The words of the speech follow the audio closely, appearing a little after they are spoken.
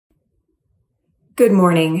Good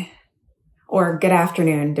morning or good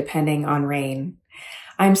afternoon, depending on rain.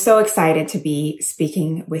 I'm so excited to be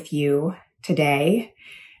speaking with you today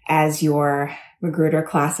as your Magruder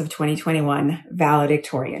class of 2021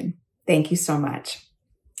 valedictorian. Thank you so much.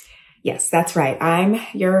 Yes, that's right. I'm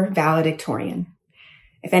your valedictorian.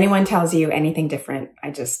 If anyone tells you anything different,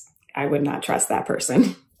 I would not trust that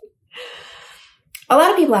person. A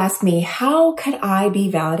lot of people ask me, how could I be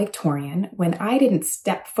valedictorian when I didn't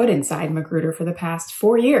step foot inside Magruder for the past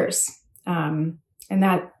 4 years? And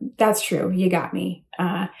that's true. You got me.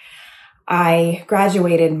 I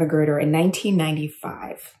graduated Magruder in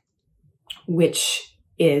 1995, which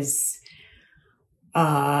is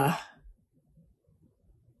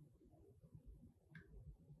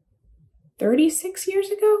 36 years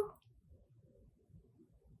ago?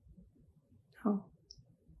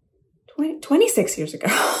 26 years ago.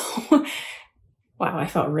 Wow, I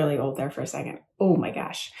felt really old there for a second. Oh my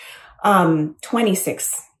gosh.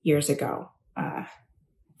 26 years ago.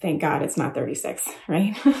 Thank God it's not 36,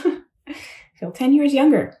 right? I feel 10 years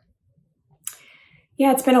younger.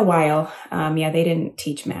 Yeah, it's been a while. They didn't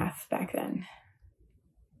teach math back then.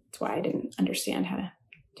 That's why I didn't understand how to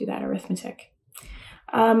do that arithmetic.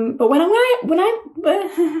 But when I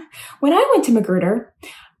went to Magruder,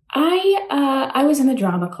 I was in the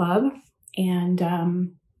drama club, and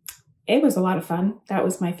it was a lot of fun. That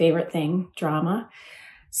was my favorite thing, drama.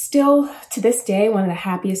 Still, to this day, one of the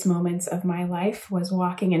happiest moments of my life was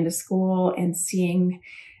walking into school and seeing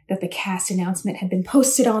that the cast announcement had been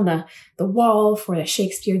posted on the wall for the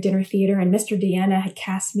Shakespeare Dinner Theater, and Mr. Deanna had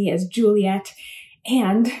cast me as Juliet,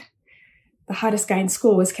 and the hottest guy in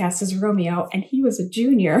school was cast as Romeo, and he was a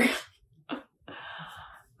junior.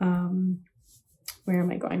 Where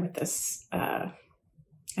am I going with this?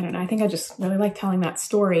 I don't know. I think I just really like telling that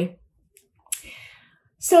story.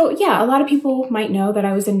 So yeah, a lot of people might know that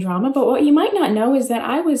I was in drama, but what you might not know is that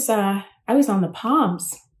I was on the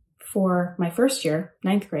Palms for my first year,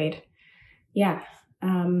 9th grade. Yeah.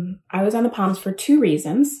 I was on the Palms for 2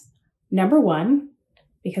 reasons. Number one,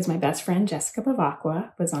 because my best friend, Jessica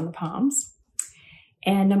Bavacqua, was on the Palms.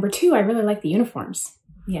 And number 2, I really liked the uniforms.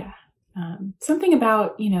 Yeah. Something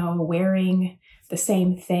about, wearing the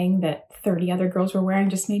same thing that 30 other girls were wearing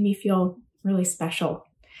just made me feel really special.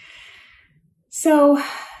 So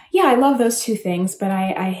yeah, I love those 2 things, but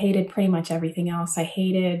I hated pretty much everything else. I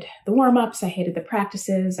hated the warm-ups. I hated the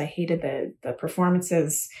practices. I hated the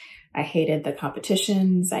performances. I hated the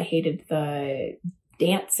competitions. I hated the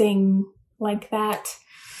dancing like that.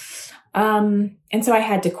 And so I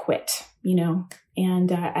had to quit,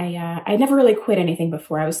 and I never really quit anything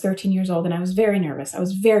before. I was 13 years old and I was very nervous. I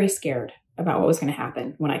was very scared about what was going to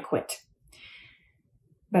happen when I quit.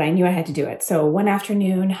 But I knew I had to do it. So one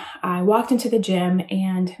afternoon, I walked into the gym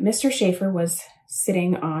and Mr. Schaefer was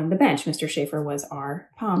sitting on the bench. Mr. Schaefer was our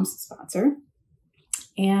Palms sponsor.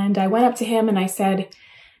 And I went up to him and I said,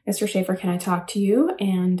 "Mr. Schaefer, can I talk to you?"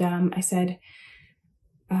 And I said,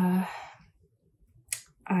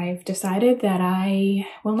 "I've decided that I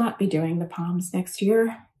will not be doing the Palms next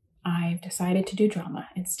year. I've decided to do drama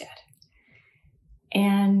instead."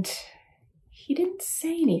 And he didn't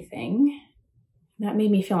say anything. That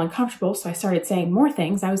made me feel uncomfortable, so I started saying more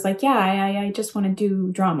things. I was like, "Yeah, I just want to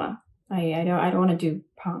do drama. I don't want to do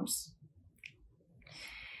Palms."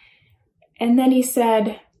 And then he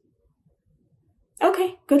said,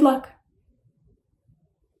 "Okay, good luck."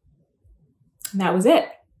 And that was it.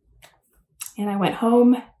 And I went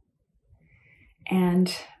home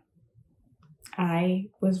and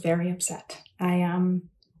I was very upset.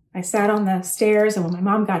 I sat on the stairs, and when my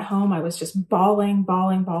mom got home, I was just bawling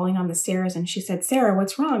on the stairs. And she said, "Sarah,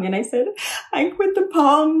 what's wrong?" And I said, "I quit the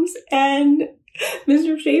Palms, and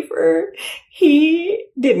Mr. Schaefer, he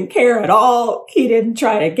didn't care at all. He didn't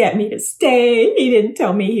try to get me to stay. He didn't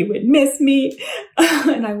tell me he would miss me."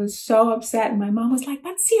 And I was so upset. And my mom was like,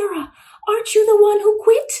 "But Sarah, aren't you the one who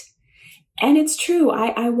quit?" And it's true.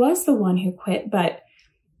 I was the one who quit. But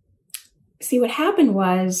see, what happened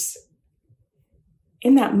was,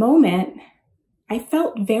 in that moment, I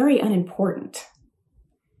felt very unimportant.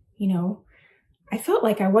 I felt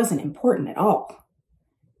like I wasn't important at all.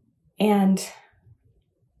 And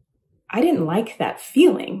I didn't like that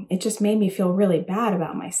feeling. It just made me feel really bad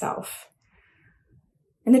about myself.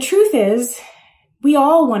 And the truth is, we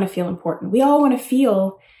all want to feel important. We all want to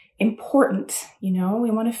feel important. We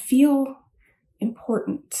want to feel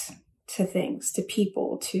important to things, to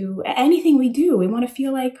people, to anything we do. We want to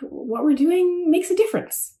feel like what we're doing makes a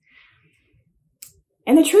difference.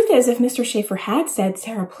 And the truth is, if Mr. Schaefer had said,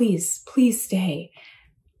 "Sarah, please stay,"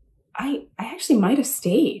 I actually might have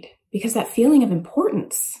stayed, because that feeling of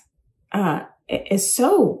importance is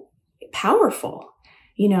so powerful.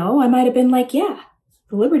 You know, I might have been like, yeah,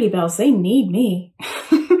 the Liberty Bells, they need me.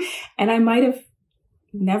 And I might have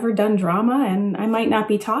never done drama, and I might not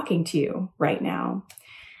be talking to you right now,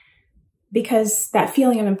 because that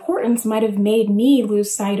feeling of importance might have made me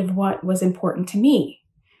lose sight of what was important to me.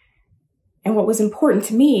 And what was important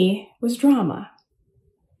to me was drama.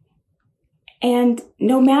 And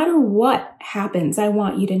no matter what happens, I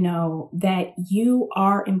want you to know that you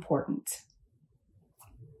are important.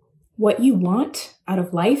 What you want out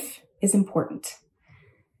of life is important.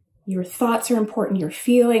 Your thoughts are important. Your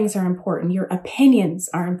feelings are important. Your opinions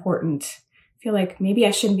are important. I feel like maybe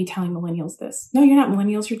I shouldn't be telling millennials this. No, you're not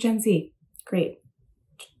millennials. You're Gen Z. Great.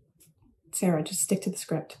 Sarah, just stick to the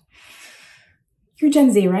script. You're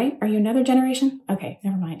Gen Z, right? Are you another generation? Okay,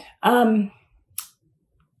 never mind.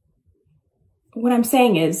 What I'm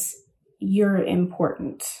saying is you're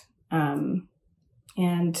important. And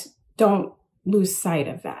don't lose sight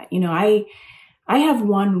of that. You know, I have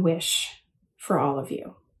one wish for all of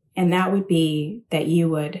you, and that would be that you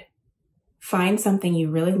would find something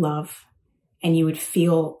you really love and you would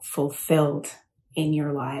feel fulfilled in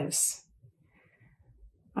your lives.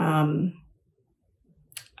 Oh,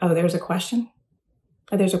 there's a question.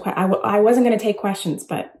 Oh, there's a question. I wasn't going to take questions,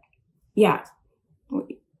 but yeah.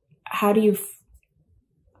 How do you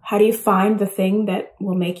find the thing that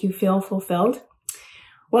will make you feel fulfilled?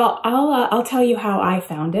 Well, I'll tell you how I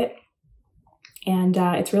found it. And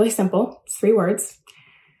it's really simple. It's 3 words.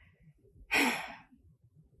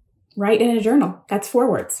 Write in a journal. That's 4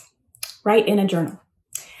 words. Write in a journal.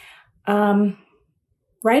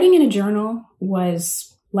 Writing in a journal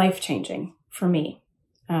was life-changing for me.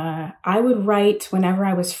 I would write whenever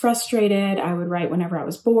I was frustrated. I would write whenever I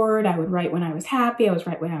was bored. I would write when I was happy. I would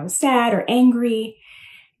write when I was sad or angry.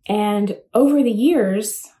 And over the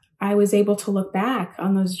years, I was able to look back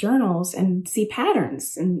on those journals and see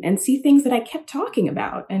patterns and see things that I kept talking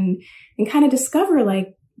about and kind of discover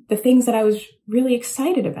like the things that I was really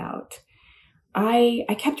excited about. I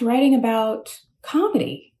kept writing about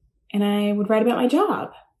comedy, and I would write about my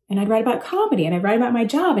job, and I'd write about comedy, and I'd write about my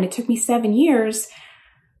job. And it took me 7 years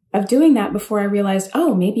of doing that before I realized,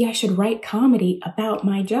 oh, maybe I should write comedy about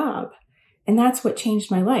my job. And that's what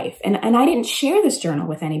changed my life. And I didn't share this journal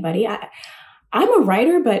with anybody. I'm a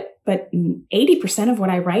writer, but 80% of what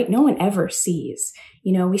I write, no one ever sees.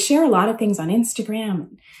 You know, we share a lot of things on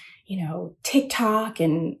Instagram, you know, TikTok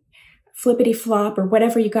and Flippity Flop or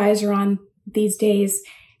whatever you guys are on these days.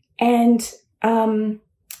 And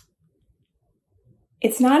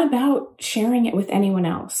it's not about sharing it with anyone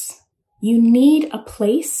else. You need a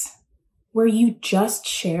place where you just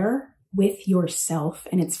share with yourself,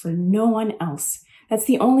 and it's for no one else. That's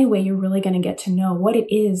the only way you're really going to get to know what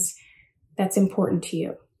it is that's important to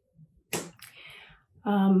you.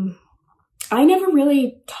 I never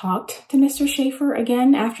really talked to Mr. Schaefer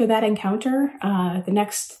again after that encounter. The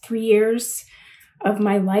next 3 years of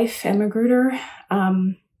my life at Magruder.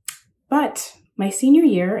 But my senior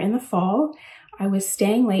year in the fall, I was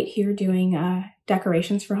staying late here doing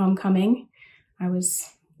decorations for homecoming. I was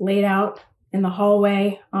laid out in the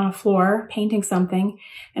hallway on a floor painting something,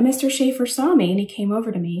 and Mr. Schaefer saw me and he came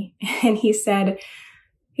over to me and he said,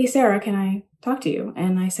 "Hey, Sarah, can I talk to you?"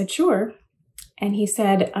 And I said, "Sure." And he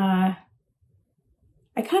said, I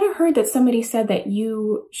kind of heard that somebody said that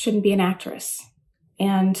you shouldn't be an actress.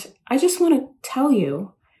 And I just want to tell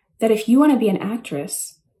you that if you want to be an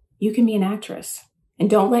actress, you can be an actress. And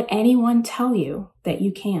don't let anyone tell you that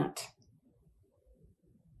you can't.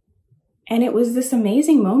 And it was this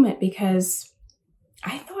amazing moment because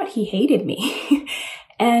I thought he hated me.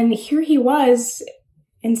 And here he was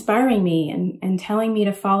inspiring me and telling me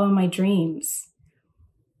to follow my dreams.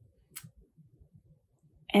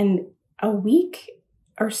 And a week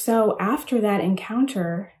or so after that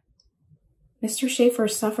encounter, Mr. Schaefer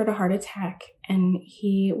suffered a heart attack and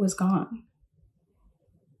he was gone.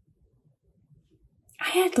 I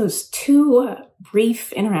had those 2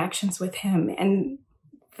 brief interactions with him, and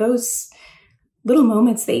those little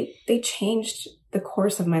moments, they changed the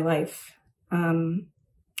course of my life. And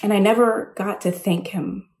I never got to thank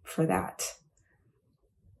him for that.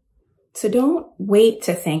 So don't wait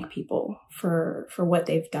to thank people for what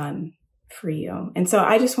they've done for you. And so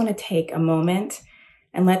I just want to take a moment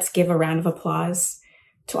and let's give a round of applause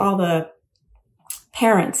to all the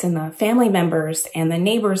parents and the family members and the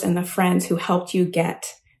neighbors and the friends who helped you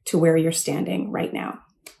get to where you're standing right now.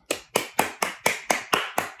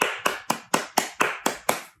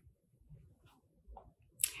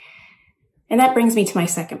 And that brings me to my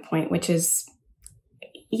second point, which is,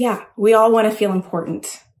 yeah, we all want to feel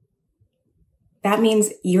important. That means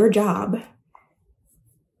your job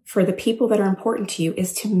for the people that are important to you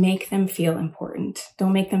is to make them feel important.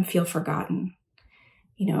 Don't make them feel forgotten.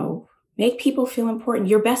 You know, make people feel important.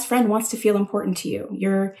 Your best friend wants to feel important to you.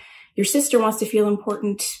 Your sister wants to feel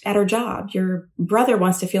important at her job. Your brother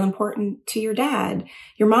wants to feel important to your dad.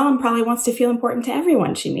 Your mom probably wants to feel important to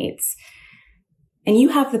everyone she meets. And you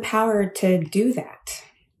have the power to do that.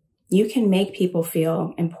 You can make people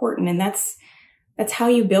feel important. And that's how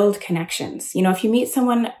you build connections. You know, if you meet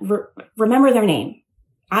someone, remember their name.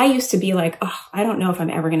 I used to be like, oh, I don't know if I'm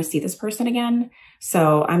ever going to see this person again.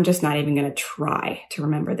 So I'm just not even going to try to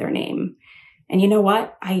remember their name. And you know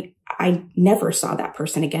what? I never saw that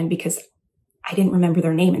person again because I didn't remember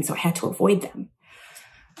their name. And so I had to avoid them.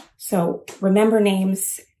 So remember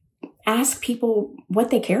names, ask people what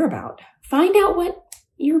they care about. Find out what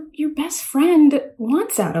your best friend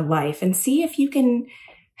wants out of life and see if you can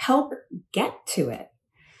help get to it.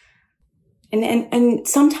 And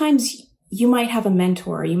sometimes you might have a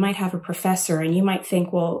mentor, you might have a professor, and you might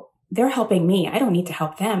think, well, they're helping me. I don't need to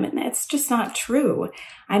help them. And that's just not true.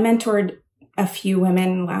 I mentored a few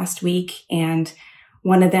women last week, and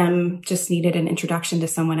one of them just needed an introduction to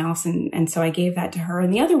someone else. And so I gave that to her.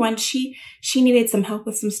 And the other one, she needed some help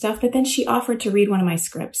with some stuff, but then she offered to read one of my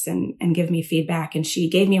scripts and give me feedback. And she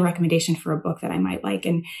gave me a recommendation for a book that I might like.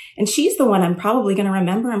 And she's the one I'm probably going to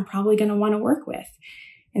remember. I'm probably going to want to work with.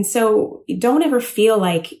 And so don't ever feel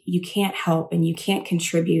like you can't help and you can't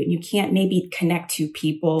contribute and you can't maybe connect to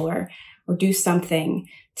people or do something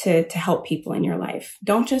to help people in your life.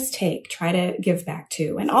 Don't just take, try to give back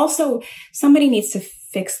too. And also somebody needs to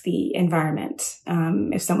fix the environment.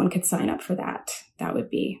 If someone could sign up for that, that would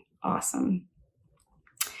be awesome.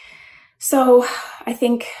 So I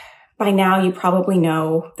think by now you probably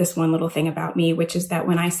know this one little thing about me, which is that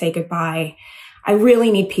when I say goodbye, I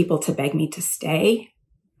really need people to beg me to stay.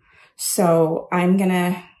 So I'm going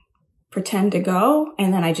to pretend to go.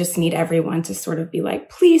 And then I just need everyone to sort of be like,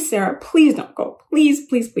 please, Sarah, please don't go. Please,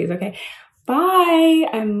 please, please. Okay. Bye.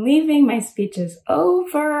 I'm leaving. My speech is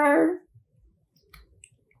over.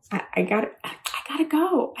 I gotta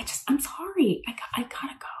go. I'm sorry. I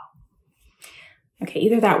gotta go. Okay.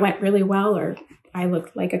 Either that went really well or I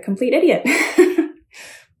looked like a complete idiot.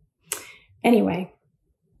 Anyway,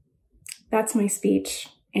 that's my speech.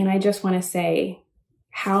 And I just want to say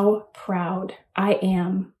how proud I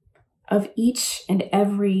am of each and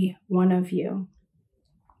every one of you.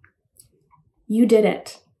 You did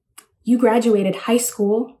it. You graduated high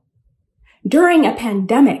school during a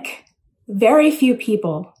pandemic. Very few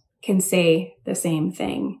people can say the same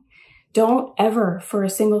thing. Don't ever for a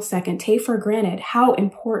single second take for granted how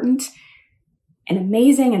important and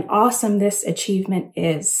amazing and awesome this achievement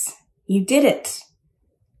is. You did it.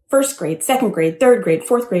 First grade, second grade, third grade,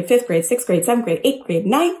 fourth grade, fifth grade, sixth grade, seventh grade, eighth grade,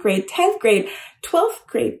 ninth grade, 10th grade, 12th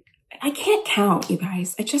grade. I can't count, you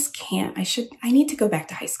guys. I just can't. I need to go back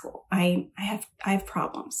to high school. I have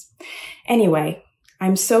problems. Anyway,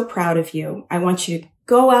 I'm so proud of you. I want you to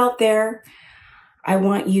go out there. I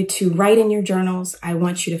want you to write in your journals. I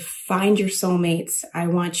want you to find your soulmates. I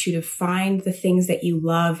want you to find the things that you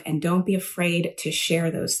love, and don't be afraid to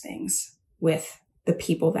share those things with the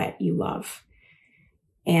people that you love.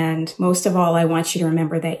 And most of all, I want you to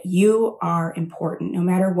remember that you are important. No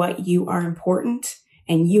matter what, you are important,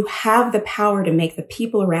 and you have the power to make the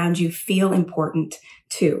people around you feel important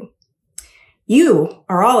too. You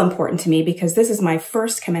are all important to me because this is my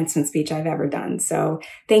first commencement speech I've ever done. So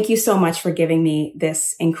thank you so much for giving me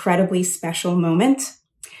this incredibly special moment.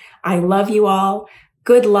 I love you all.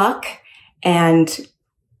 Good luck and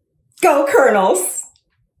go Colonels.